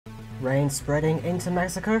Rain spreading into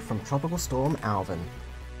Mexico from Tropical Storm Alvin.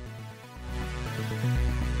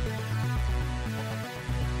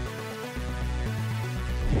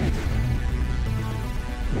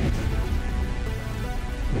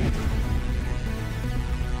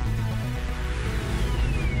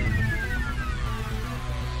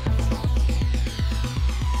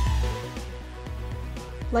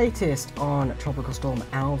 Latest on Tropical Storm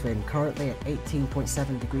Alvin, currently at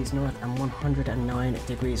 18.7 degrees north and 109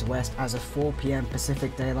 degrees west as of 4 p.m.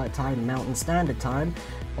 Pacific Daylight Time, Mountain Standard Time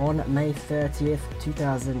on May 30th,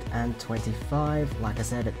 2025. Like I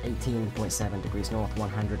said, at 18.7 degrees north,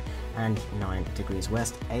 109 degrees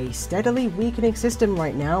west. A steadily weakening system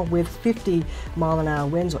right now with 50-mile-an-hour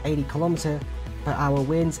winds or 80 km/h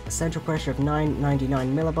winds, central pressure of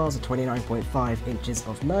 999 millibars or 29.5 inches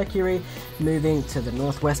of mercury, moving to the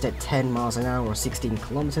northwest at 10 miles an hour or 16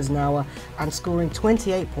 kilometers an hour, and scoring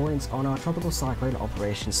 28 points on our tropical cyclone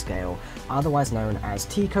operation scale, otherwise known as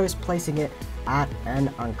TCOS, placing it at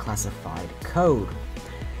an unclassified code.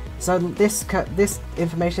 So this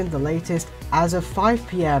information, the latest, as of 5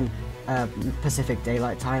 p.m. Pacific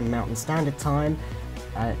Daylight Time, Mountain Standard Time,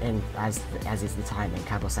 as is the time in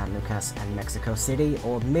Cabo San Lucas and Mexico City,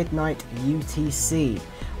 or midnight UTC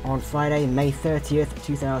on Friday, May 30th,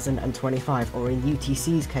 2025, or in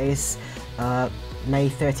UTC's case, May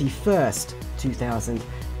 31st,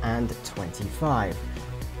 2025.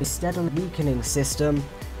 The steadily weakening system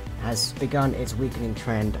has begun its weakening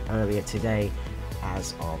trend earlier today.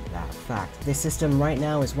 As of that fact, this system right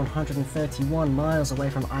now is 131 miles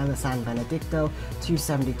away from Isla San Benedicto,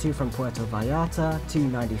 272 from Puerto Vallarta,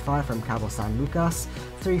 295 from Cabo San Lucas,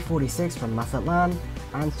 346 from Mazatlan,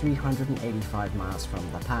 and 385 miles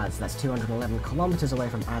from La Paz. That's 211 kilometers away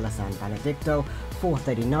from Isla San Benedicto,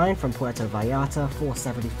 439 from Puerto Vallarta,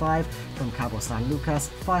 475 from Cabo San Lucas,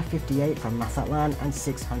 558 from Mazatlan, and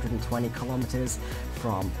 620 kilometers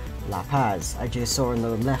from La Paz. I just saw on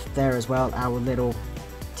the left there as well our little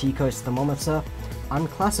TCOS thermometer,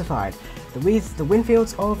 unclassified. The wind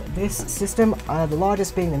fields of this system are the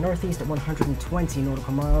largest being the northeast at 120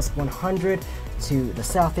 nautical miles, 100 to the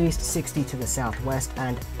southeast, 60 to the southwest,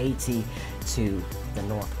 and 80 to the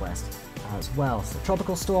northwest as well. So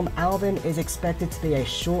Tropical Storm Alvin is expected to be a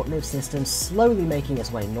short-lived system slowly making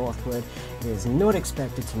its way northward. It is not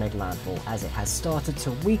expected to make landfall as it has started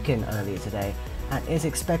to weaken earlier today and is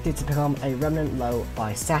expected to become a remnant low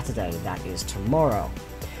by Saturday, that is tomorrow.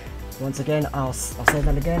 Once again, I'll say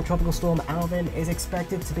that again, Tropical Storm Alvin is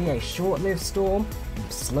expected to be a short-lived storm,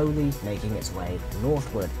 slowly making its way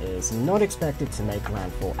northward. It is not expected to make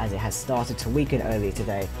landfall as it has started to weaken earlier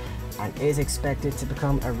today and is expected to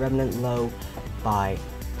become a remnant low by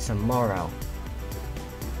tomorrow.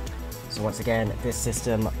 So once again, this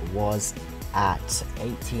system was at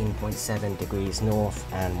 18.7 degrees north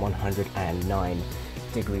and 109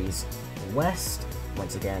 degrees west.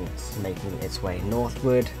 Once again, it's making its way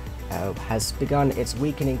northward, has begun its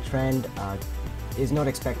weakening trend, is not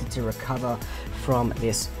expected to recover from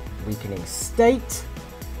this weakening state.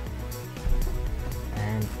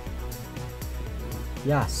 And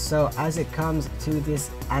yeah, so as it comes to this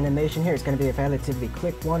animation here, it's going to be a relatively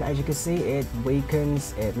quick one. As you can see, it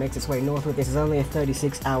weakens, it makes its way northward. This is only a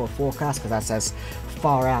 36-hour forecast because that's as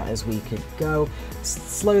far out as we could go.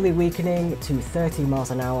 Slowly weakening to 30 miles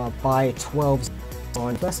an hour by 12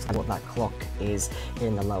 on first, and what that clock is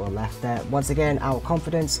in the lower left there. Once again, our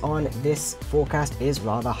confidence on this forecast is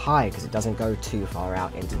rather high because it doesn't go too far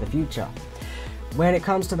out into the future. When it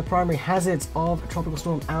comes to the primary hazards of Tropical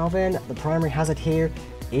Storm Alvin, the primary hazard here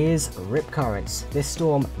is rip currents. This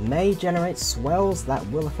storm may generate swells that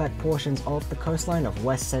will affect portions of the coastline of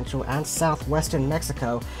west central and southwestern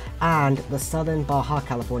Mexico and the southern Baja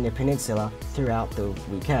California peninsula throughout the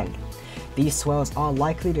weekend. These swells are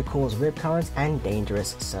likely to cause rip currents and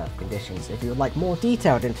dangerous surf conditions. If you would like more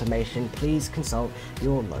detailed information, please consult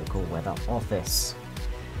your local weather office.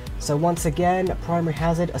 So once again, primary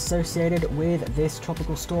hazard associated with this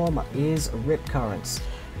tropical storm is rip currents.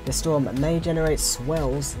 The storm may generate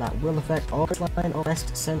swells that will affect all coastline of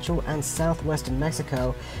west, central, and southwestern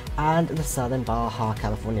Mexico and the southern Baja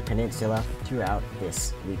California peninsula throughout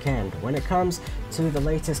this weekend. When it comes to the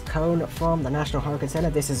latest cone from the National Hurricane Center,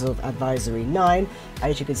 this is of Advisory 9.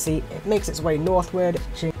 As you can see, it makes its way northward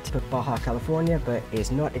to Baja California, but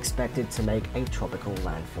is not expected to make a tropical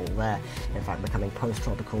landfall there. In fact, becoming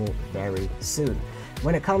post-tropical very soon.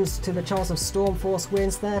 When it comes to the chance of storm force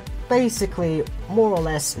winds, they're basically more or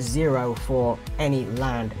less zero for any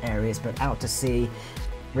land areas, but out to sea,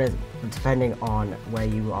 depending on where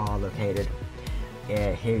you are located.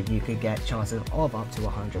 here you could get chances of up to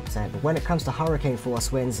 100%. But when it comes to hurricane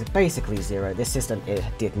force winds, basically zero. This system, it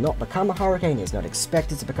did not become a hurricane, it's not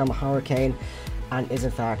expected to become a hurricane, and is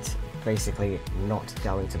in fact basically not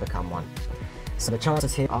going to become one. So the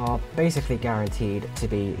chances here are basically guaranteed to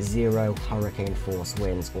be 0 hurricane force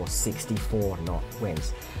winds or 64 knot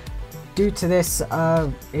winds. Due to this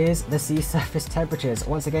is the sea surface temperatures.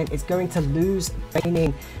 Once again, it's going to lose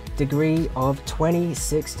waning degree of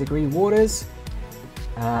 26 degree waters.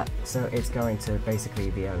 So it's going to basically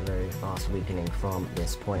be a very fast weakening from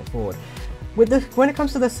this point forward. When it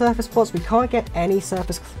comes to the surface plots, we can't get any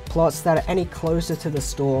surface plots that are any closer to the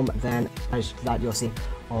storm than that you'll see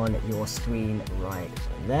on your screen right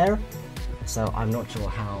there. So I'm not sure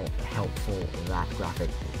how helpful that graphic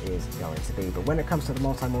is going to be. But when it comes to the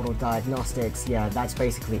multimodal diagnostics, yeah, that's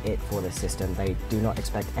basically it for the system. They do not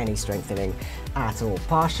expect any strengthening at all,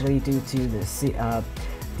 partially due to the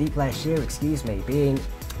deep layer shear, being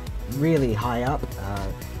really high up.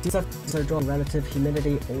 So dropping relative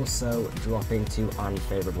humidity, also dropping to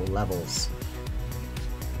unfavorable levels.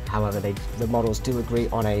 However, the models do agree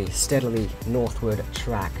on a steadily northward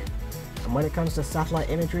track. And when it comes to satellite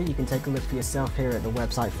imagery, you can take a look for yourself here at the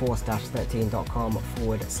website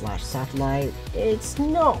force-13.com/satellite. It's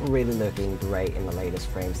not really looking great in the latest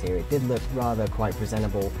frames here. It did look rather quite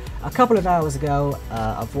presentable a couple of hours ago.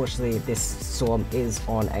 Unfortunately, this storm is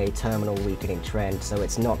on a terminal weakening trend, so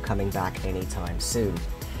it's not coming back anytime soon.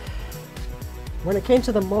 When it came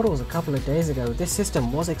to the models a couple of days ago, this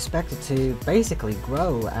system was expected to basically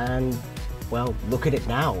grow, and well, look at it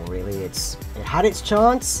now, really. It had its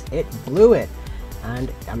chance, it blew it,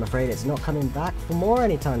 and I'm afraid it's not coming back for more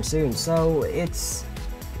anytime soon, so it's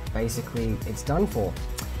done for.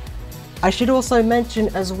 I should also mention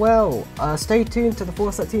as well, stay tuned to the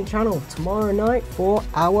Force 13 channel tomorrow night for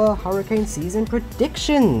our hurricane season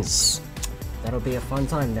predictions. That'll be a fun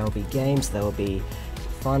time. There'll be games, there'll be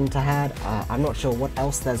fun to have. I'm not sure what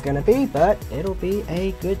else there's going to be, but it'll be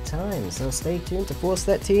a good time. So stay tuned to Force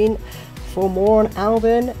 13 for more on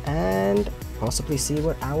Alvin and possibly see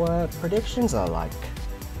what our predictions are like.